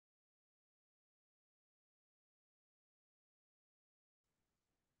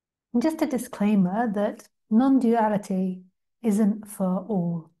And just a disclaimer that non-duality isn't for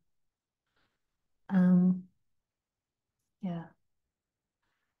all. Um, yeah,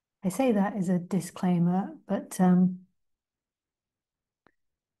 I say that as a disclaimer, but I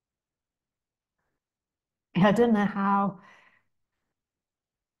don't know how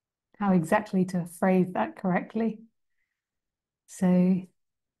exactly to phrase that correctly. So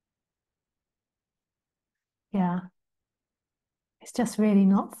yeah, it's just really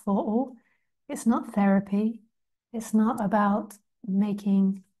not for all. It's not therapy. It's not about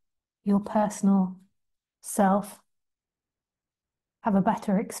making your personal self have a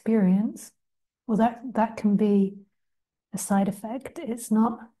better experience. Well, that can be a side effect. It's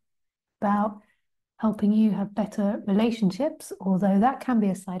not about helping you have better relationships, although that can be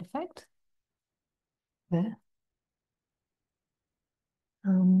a side effect. But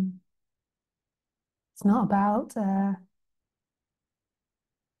um, it's not about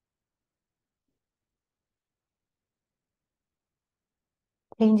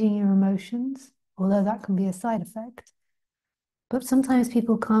changing your emotions, although that can be a side effect. But sometimes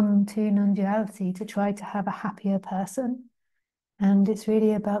people come to non-duality to try to have a happier person, and it's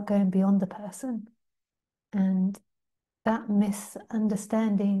really about going beyond the person. And that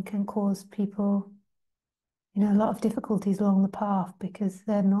misunderstanding can cause people, a lot of difficulties along the path because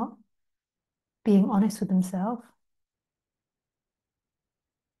they're not being honest with themselves.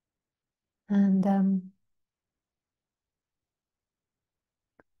 And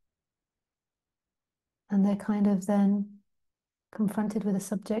and they're kind of then confronted with a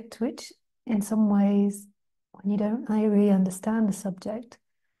subject which, in some ways, when you don't really understand the subject,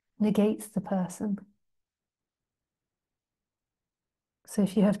 negates the person. So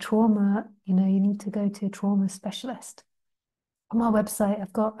if you have trauma, you need to go to a trauma specialist. On my website,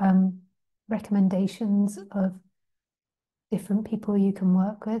 I've got recommendations of different people you can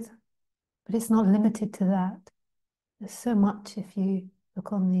work with, but it's not limited to that. There's so much if you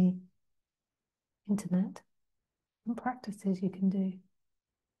look on the internet and practices you can do.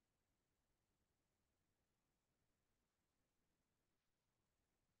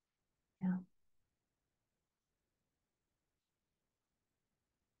 Yeah.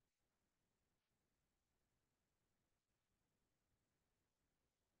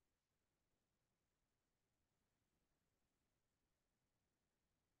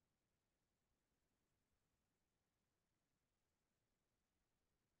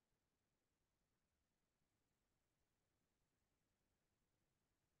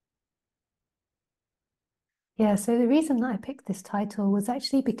 Yeah, so the reason that I picked this title was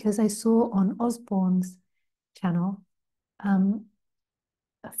actually because I saw on Osborne's channel um,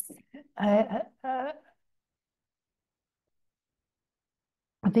 a a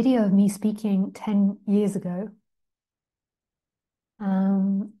video of me speaking 10 years ago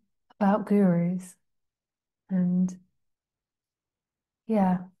um, about gurus. And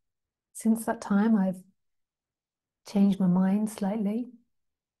yeah, since that time, I've changed my mind slightly,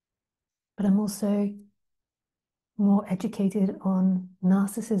 but I'm also more educated on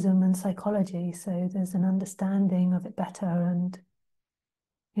narcissism and psychology. So there's an understanding of it better and,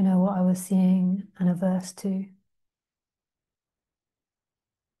 what I was seeing and averse to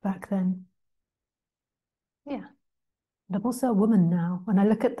back then. Yeah. But I'm also a woman now. When I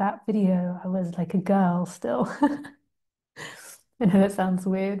look at that video, I was like a girl still. I know that sounds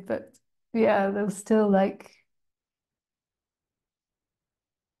weird, but yeah, there was still like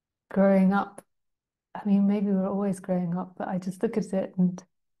growing up. I mean, maybe we were always growing up, but I just look at it and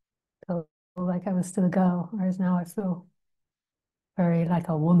feel like I was still a girl, whereas now I feel very like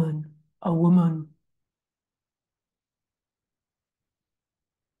a woman, a woman,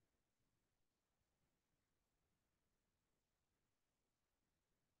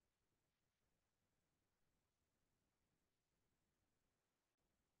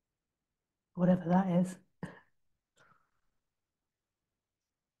 whatever that is.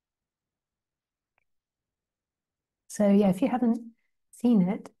 So yeah, if you haven't seen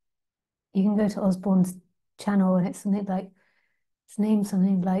it, you can go to Osborne's channel and it's something like it's named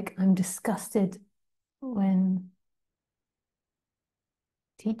something like "I'm disgusted when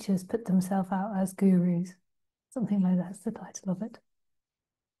teachers put themselves out as gurus." Something like that's the title of it.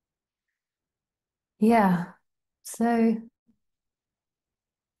 Yeah. So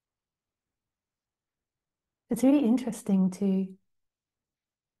it's really interesting to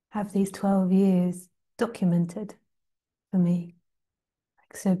have these 12 years documented for me.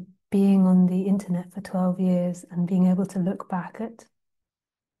 Like, so being on the internet for 12 years and being able to look back at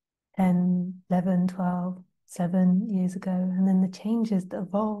 10, 11, 12, 7 years ago, and then the changes that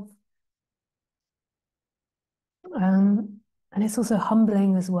evolve. And it's also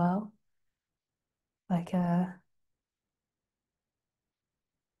humbling as well. Like, yeah,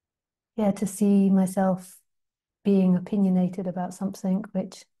 to see myself being opinionated about something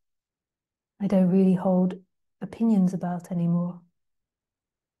which I don't really hold opinions about anymore.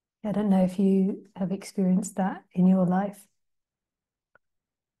 I don't know if you have experienced that in your life.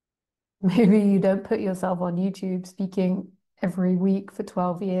 Maybe you don't put yourself on YouTube speaking every week for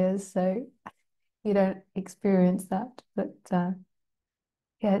 12 years, so you don't experience that. But yeah,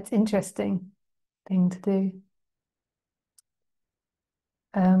 it's interesting thing to do.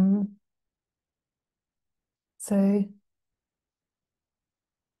 Um, so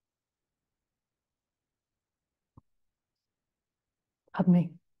pardon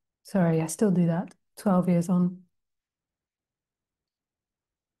me. Sorry, I still do that 12 years on.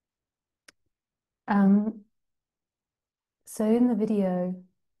 Um, so in the video,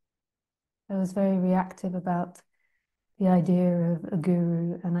 I was very reactive about the idea of a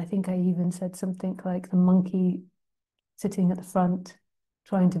guru, and I think I even said something like the monkey sitting at the front,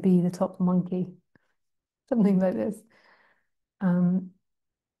 trying to be the top monkey, something like this. Um,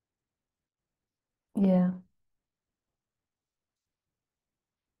 yeah,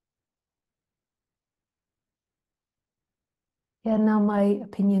 yeah. Now my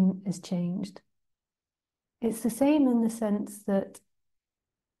opinion has changed. It's the same in the sense that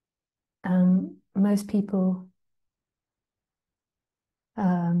most people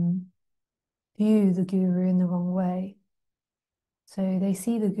view the guru in the wrong way. So they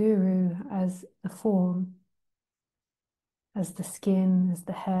see the guru as the form, as the skin, as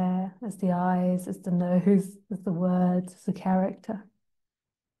the hair, as the eyes, as the nose, as the words, as the character,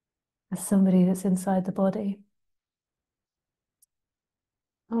 as somebody that's inside the body.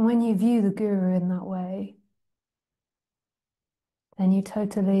 And when you view the guru in that way, then you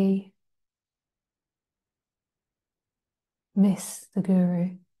totally miss the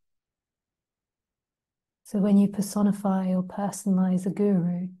guru. So when you personify or personalize a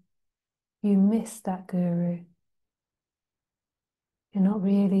guru, you miss that guru. You're not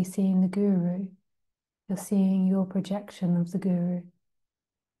really seeing the guru, you're seeing your projection of the guru.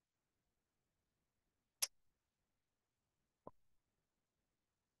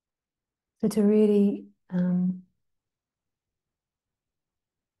 So to really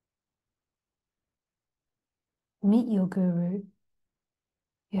meet your guru,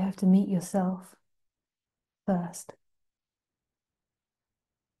 you have to meet yourself first.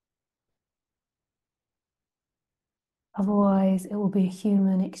 Otherwise, it will be a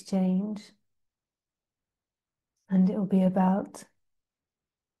human exchange and it will be about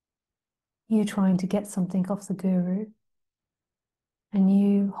you trying to get something off the guru and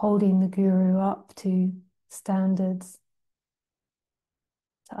you holding the guru up to standards,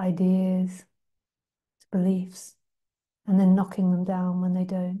 to ideas, to beliefs, and then knocking them down when they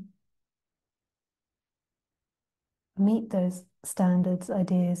don't meet those standards,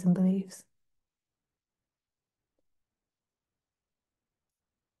 ideas, and beliefs.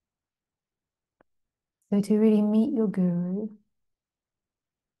 So to really meet your guru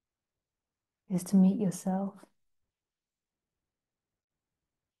is to meet yourself.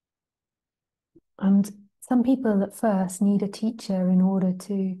 And some people at first need a teacher in order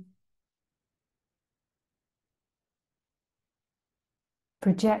to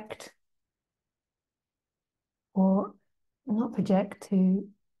project, or not project, to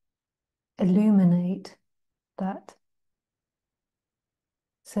illuminate that.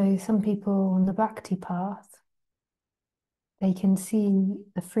 So some people on the bhakti path, they can see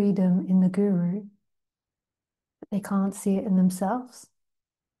the freedom in the guru, but they can't see it in themselves.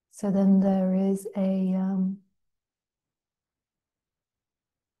 So then there is a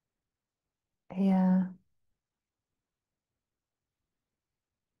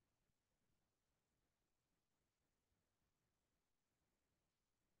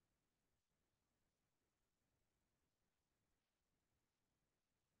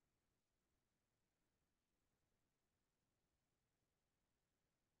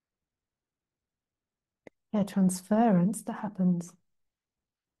transference that happens,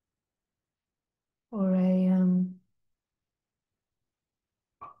 or a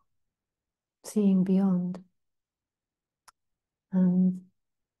seeing beyond. And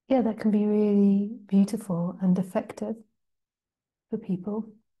yeah, that can be really beautiful and effective for people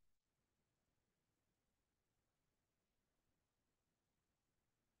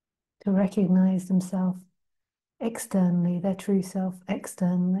to recognize themselves externally, their true self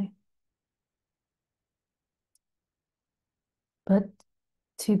externally. But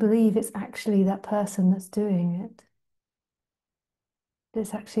to believe it's actually that person that's doing it,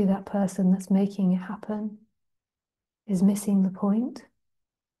 it's actually that person that's making it happen. is missing the point.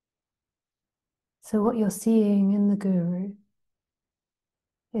 So what you're seeing in the guru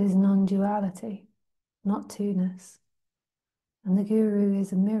is non-duality, not two-ness. And the guru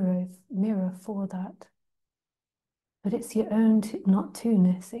is a mirror for that. But it's your own not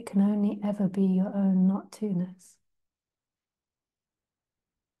two-ness. It can only ever be your own not two-ness.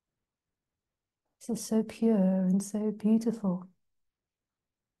 This is so pure and so beautiful.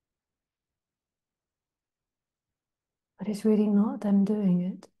 But it's really not them doing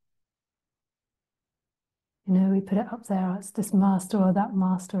it. You know, we put it up there, it's this master or that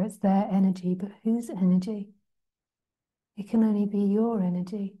master, it's their energy, but whose energy? It can only be your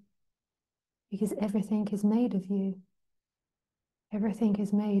energy, because everything is made of you. Everything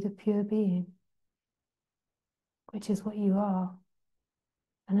is made of pure being, which is what you are.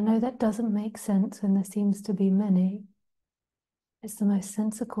 And I know that doesn't make sense when there seems to be many. It's the most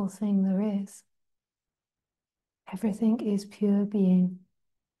sensical thing there is. Everything is pure being.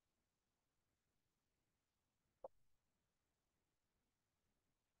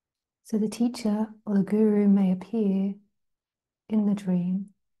 So the teacher or the guru may appear in the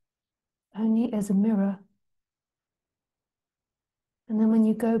dream only as a mirror. And then when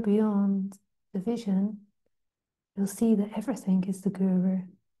you go beyond the vision, you'll see that everything is the guru.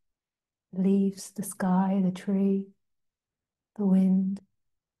 The leaves, the sky, the tree, the wind,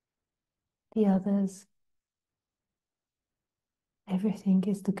 the others. Everything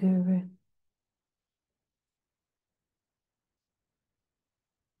is the guru.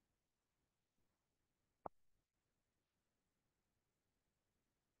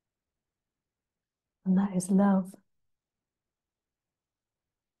 And that is love.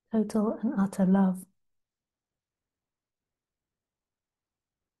 Total and utter love.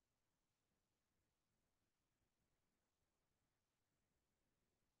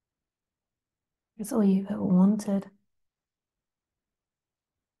 It's all you've ever wanted.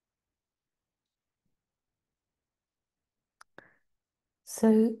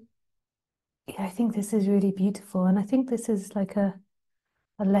 So, yeah, I think this is really beautiful. And I think this is like a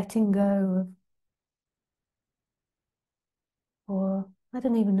letting go of, or I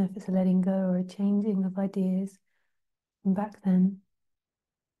don't even know if it's a letting go or a changing of ideas from back then.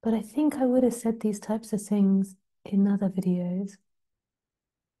 But I think I would have said these types of things in other videos.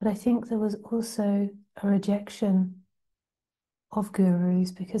 But I think there was also a rejection of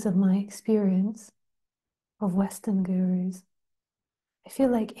gurus because of my experience of Western gurus. I feel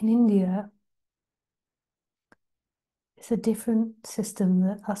like in India, it's a different system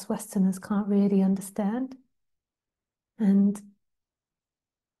that us Westerners can't really understand. And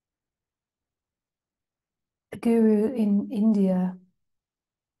a guru in India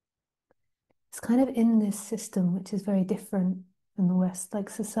is kind of in this system, which is very different from the West.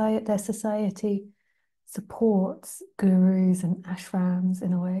 Like their society supports gurus and ashrams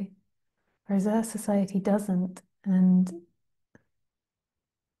in a way, whereas our society doesn't. And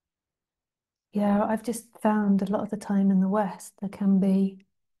yeah, I've just found a lot of the time in the West, there can be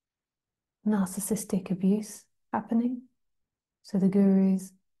narcissistic abuse happening. So the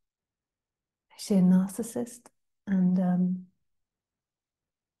guru's actually a narcissist, and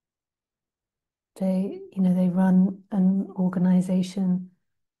they run an organization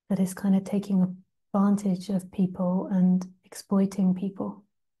that is kind of taking advantage of people and exploiting people.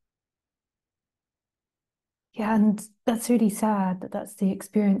 Yeah, and that's really sad that that's the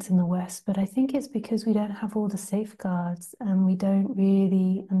experience in the West, but I think it's because we don't have all the safeguards and we don't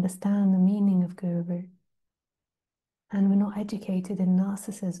really understand the meaning of guru. And we're not educated in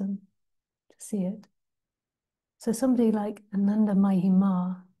narcissism to see it. So somebody like Ananda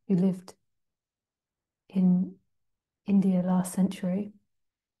Mahima, who lived in India last century,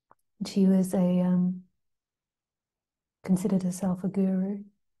 she was considered herself a guru.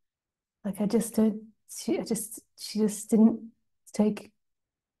 Like I just don't, she just didn't take,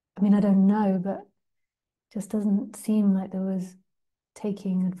 I mean, I don't know, but just doesn't seem like there was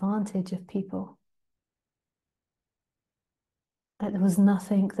taking advantage of people. Like there was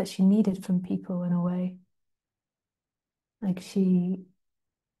nothing that she needed from people in a way. Like she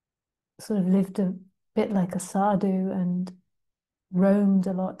sort of lived a bit like a sadhu and roamed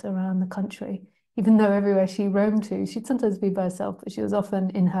a lot around the country, even though everywhere she roamed to, she'd sometimes be by herself, but she was often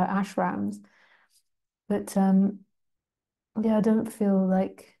in her ashrams. But yeah, I don't feel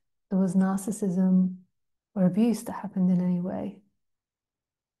like there was narcissism or abuse that happened in any way.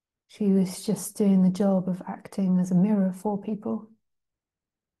 She was just doing the job of acting as a mirror for people.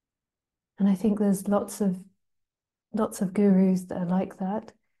 And I think there's lots of gurus that are like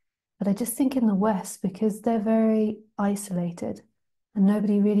that. But I just think in the West, because they're very isolated and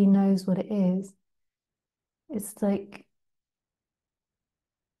nobody really knows what it is, it's like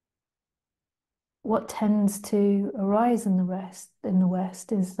what tends to arise in the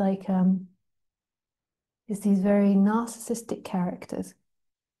West is these very narcissistic characters.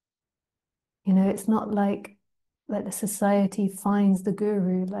 You know, it's not like the society finds the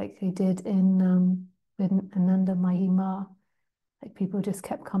guru like they did in Ananda Mahima. Like people just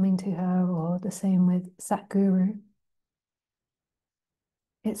kept coming to her, or the same with Satguru.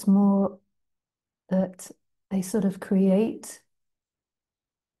 It's more that they sort of create,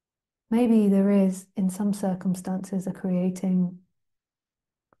 maybe there is in some circumstances a creating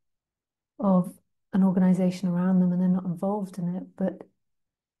of an organization around them and they're not involved in it, but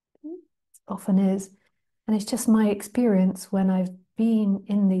often is. And it's just my experience when I've been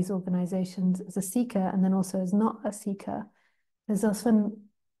in these organizations as a seeker and then also as not a seeker. There's often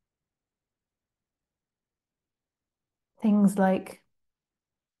things like,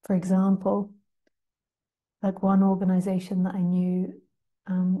 for example, like one organization that I knew,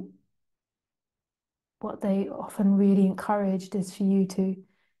 um, what they often really encouraged is for you to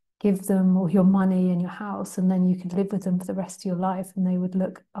give them all your money and your house, and then you could live with them for the rest of your life and they would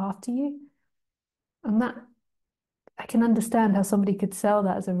look after you. And that I can understand how somebody could sell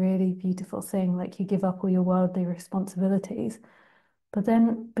that as a really beautiful thing, like you give up all your worldly responsibilities. But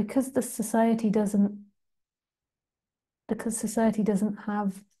then because society doesn't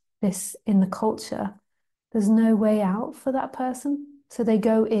have this in the culture, there's no way out for that person. So they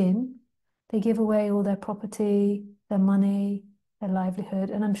go in, they give away all their property, their money, their livelihood.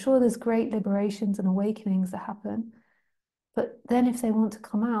 And I'm sure there's great liberations and awakenings that happen. But then if they want to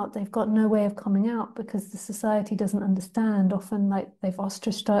come out, they've got no way of coming out because the society doesn't understand. Often, like they've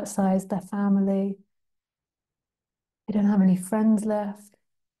ostracized their family, they don't have any friends left,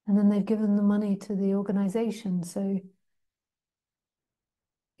 and then they've given the money to the organization. So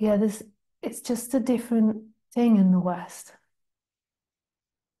yeah, this it's just a different thing in the West.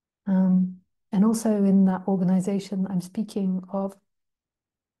 And also in that organization that I'm speaking of,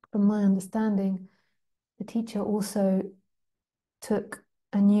 from my understanding, the teacher also took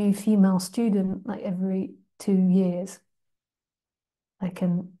a new female student like every 2 years, like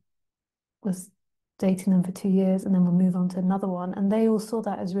and was dating them for 2 years and then would move on to another one. And they all saw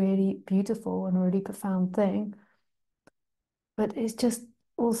that as really beautiful and a really profound thing. But it's just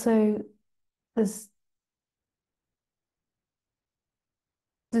also there's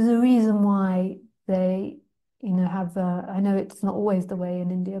there's a reason why they, have I know it's not always the way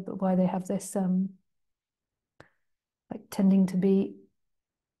in India, but why they have this like tending to be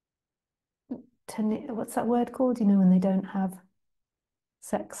tending what's that word called? When they don't have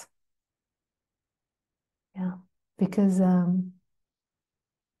sex. Yeah. Because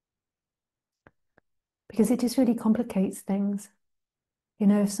because it just really complicates things.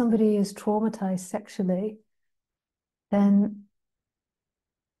 If somebody is traumatized sexually, then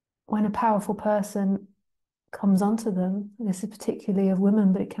when a powerful person comes onto them, and this is particularly of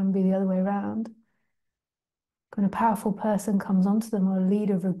women, but it can be the other way around. When a powerful person comes onto them, or a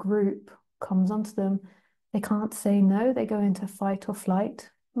leader of a group comes onto them, they can't say no. They go into fight or flight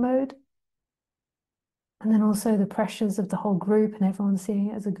mode. And then also the pressures of the whole group and everyone seeing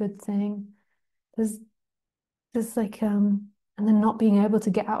it as a good thing. There's there's like and then not being able to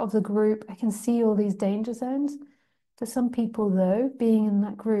get out of the group. I can see all these danger zones. For some people, though, being in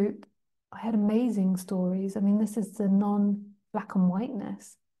that group, I had amazing stories. I mean, this is the non-black and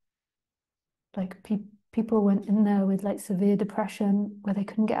whiteness. Like people went in there with like severe depression where they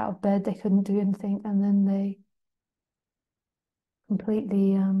couldn't get out of bed, they couldn't do anything, and then they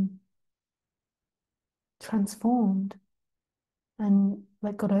completely transformed and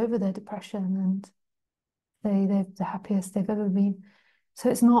like got over their depression, and they're the happiest they've ever been. So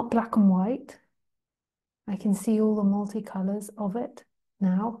it's not black and white. I can see all the multicolors of it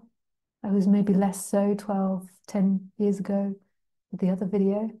now. I was maybe less so 12, 10 years ago with the other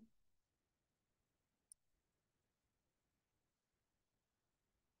video.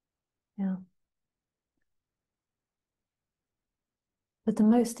 Yeah. But the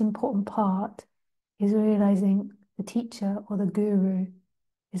most important part is realizing the teacher or the guru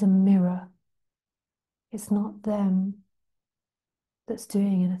is a mirror. It's not them that's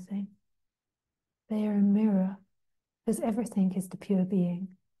doing anything. They are a mirror because everything is the pure being.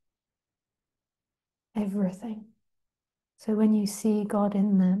 Everything. So when you see God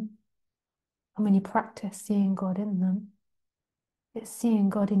in them, and when you practice seeing God in them, it's seeing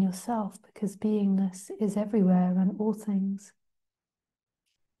God in yourself because beingness is everywhere and all things.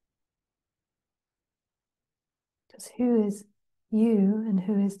 Because who is you and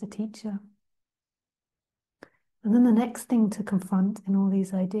who is the teacher? And then the next thing to confront in all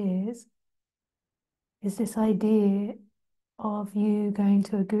these ideas is this idea of you going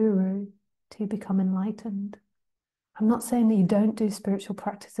to a guru to become enlightened. I'm not saying that you don't do spiritual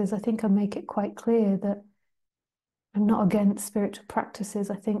practices. I think I make it quite clear that I'm not against spiritual practices.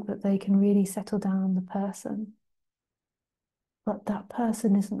 I think that they can really settle down the person. But that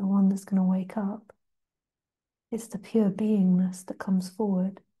person isn't the one that's going to wake up. It's the pure beingness that comes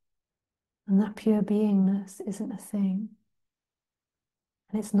forward. And that pure beingness isn't a thing.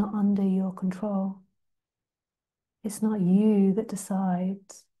 And it's not under your control. It's not you that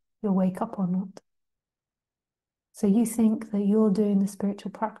decides you'll wake up or not. So you think that you're doing the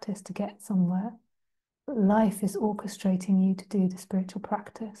spiritual practice to get somewhere, but life is orchestrating you to do the spiritual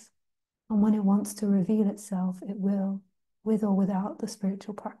practice. And when it wants to reveal itself, it will, with or without the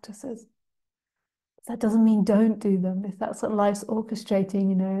spiritual practices. That doesn't mean don't do them. If that's what life's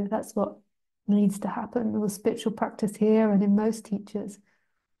orchestrating, that's what needs to happen with spiritual practice here and in most teachers,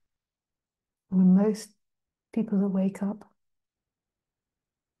 and in most people that wake up.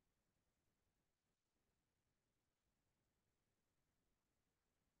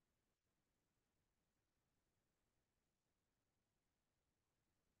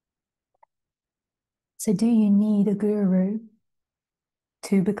 So do you need a guru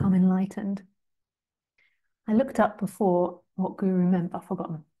to become enlightened? I looked up before what guru meant, but I've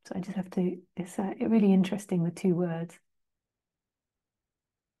forgotten. So I just have to, it's really interesting, the two words.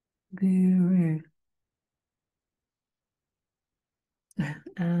 Guru.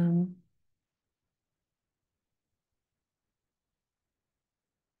 Um,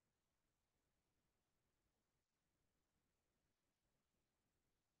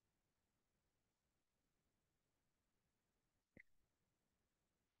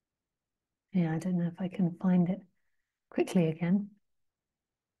 yeah, I don't know if I can find it quickly again.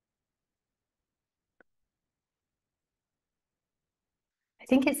 I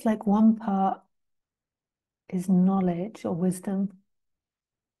think it's like one part is knowledge or wisdom.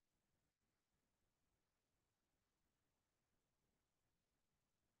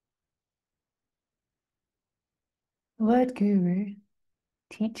 The word guru,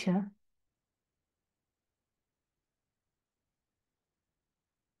 teacher,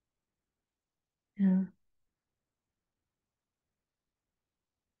 yeah.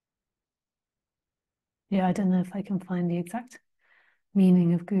 Yeah, I don't know if I can find the exact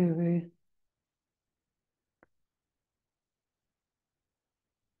meaning of guru.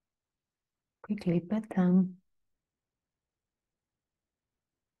 Quickly, but um,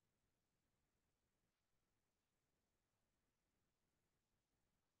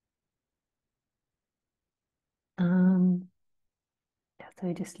 yeah, so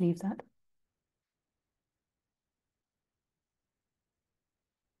we just leave that.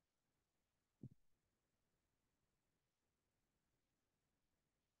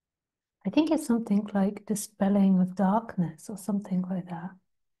 I think it's something like dispelling of darkness or something like that.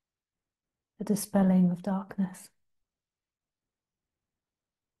 The dispelling of darkness.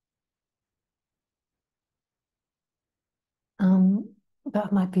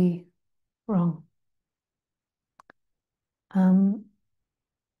 That might be wrong. Um,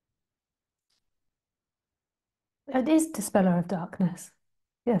 it is dispeller of darkness.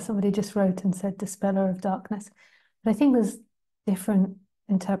 Yeah, somebody just wrote and said dispeller of darkness. But I think there's different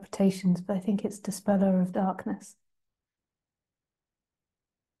interpretations, but I think it's dispeller of darkness.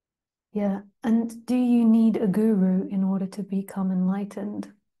 Yeah. And do you need a guru in order to become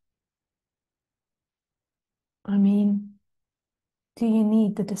enlightened? I mean, do you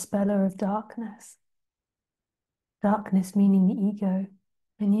need the dispeller of darkness? Darkness meaning the ego.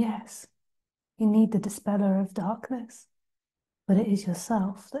 And yes, you need the dispeller of darkness, but it is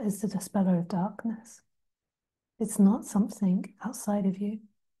yourself that is the dispeller of darkness. It's not something outside of you.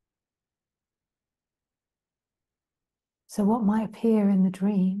 So what might appear in the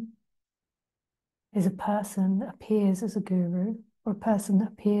dream is a person that appears as a guru or a person that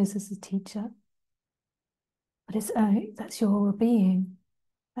appears as a teacher. But that's your being.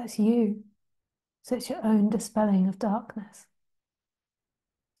 That's you. So it's your own dispelling of darkness.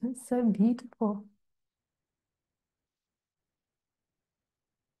 It's so beautiful.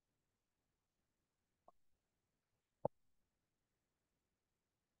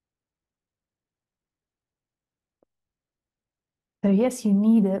 So yes, you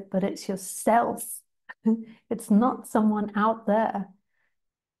need it, but it's yourself. It's not someone out there.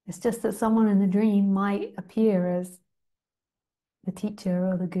 It's just that someone in the dream might appear as the teacher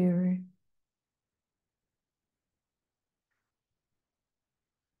or the guru.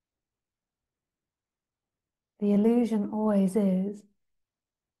 The illusion always is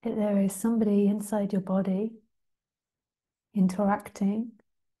that there is somebody inside your body interacting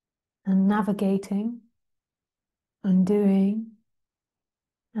and navigating and doing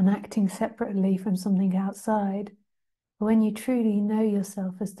and acting separately from something outside. But when you truly know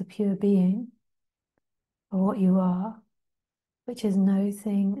yourself as the pure being, or what you are, which is no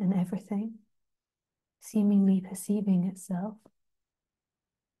thing and everything, seemingly perceiving itself,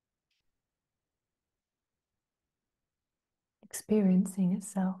 experiencing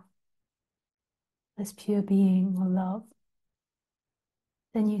itself as pure being or love,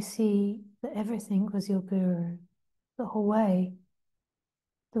 then you see that everything was your guru the whole way.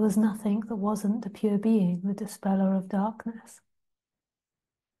 There was nothing that wasn't the pure being, the dispeller of darkness.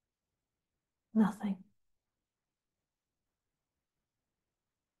 Nothing.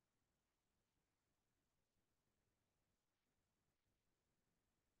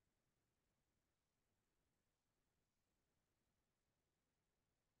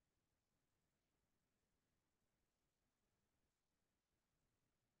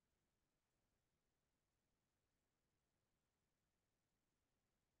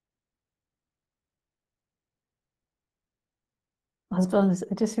 Osborne,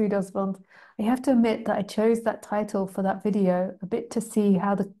 I just read Osborne. I have to admit that I chose that title for that video a bit to see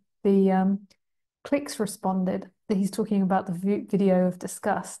how the clicks responded. That he's talking about the video of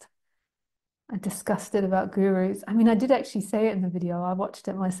disgust. I disgusted about gurus. I mean, I did actually say it in the video. I watched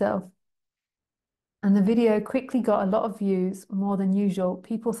it myself. And the video quickly got a lot of views, more than usual.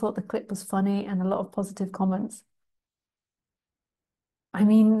 People thought the clip was funny and a lot of positive comments. I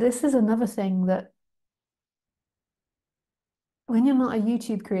mean, this is another thing that when you're not a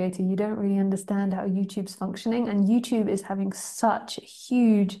YouTube creator, you don't really understand how YouTube's functioning. And YouTube is having such a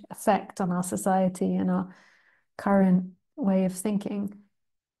huge effect on our society and our current way of thinking,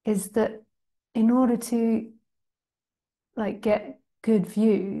 is that in order to like get good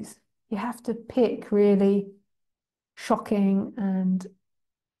views, you have to pick really shocking and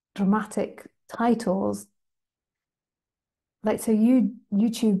dramatic titles. Like, so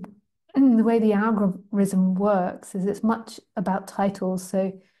YouTube, the way the algorithm works is it's much about titles.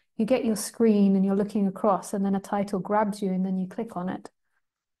 So you get your screen and you're looking across, and then a title grabs you, and then you click on it.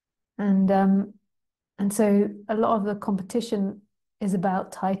 And so a lot of the competition is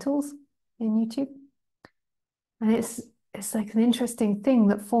about titles in YouTube. And it's like an interesting thing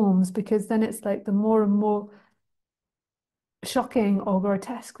that forms, because then it's like the more and more shocking or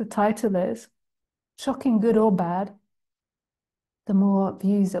grotesque the title is, shocking, good or bad, the more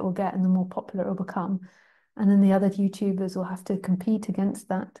views it will get and the more popular it will become. And then the other YouTubers will have to compete against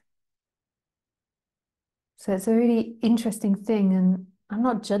that. So it's a really interesting thing, and I'm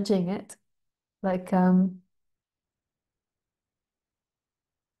not judging it. Like, I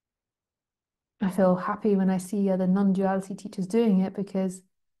feel happy when I see other non-duality teachers doing it, because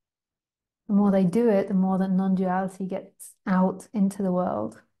the more they do it, the more that non-duality gets out into the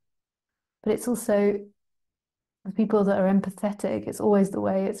world. But it's also the people that are empathetic, it's always the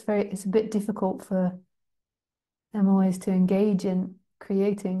way. It's a bit difficult for them always to engage in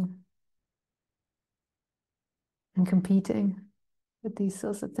creating and competing with these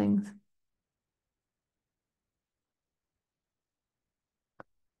sorts of things.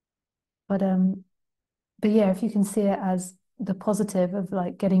 But yeah, if you can see it as the positive of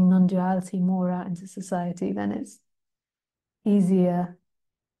like getting non-duality more out into society, then it's easier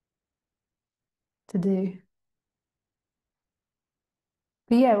to do.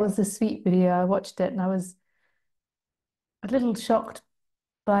 But yeah, it was a sweet video. I watched it and I was a little shocked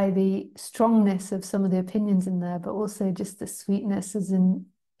by the strongness of some of the opinions in there, but also just the sweetness, as in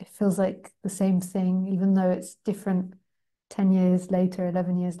it feels like the same thing, even though it's different 10 years later,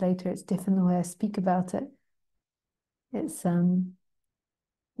 11 years later, it's different the way I speak about it. It's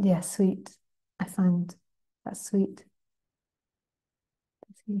yeah, sweet. I find that sweet.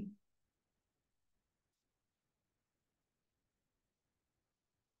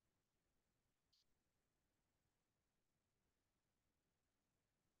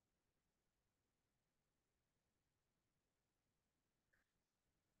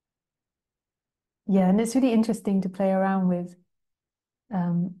 Yeah, and it's really interesting to play around with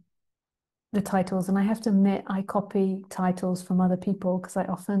um, the titles. And I have to admit, I copy titles from other people because I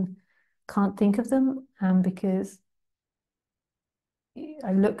often can't think of them, because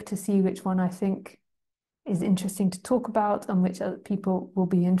I look to see which one I think is interesting to talk about and which other people will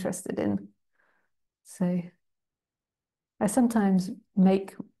be interested in. So I sometimes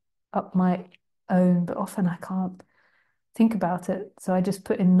make up my own, but often I can't think about it. So I just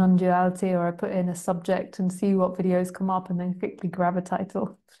put in non-duality, or I put in a subject and see what videos come up and then quickly grab a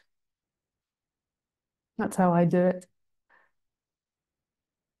title. That's how I do it.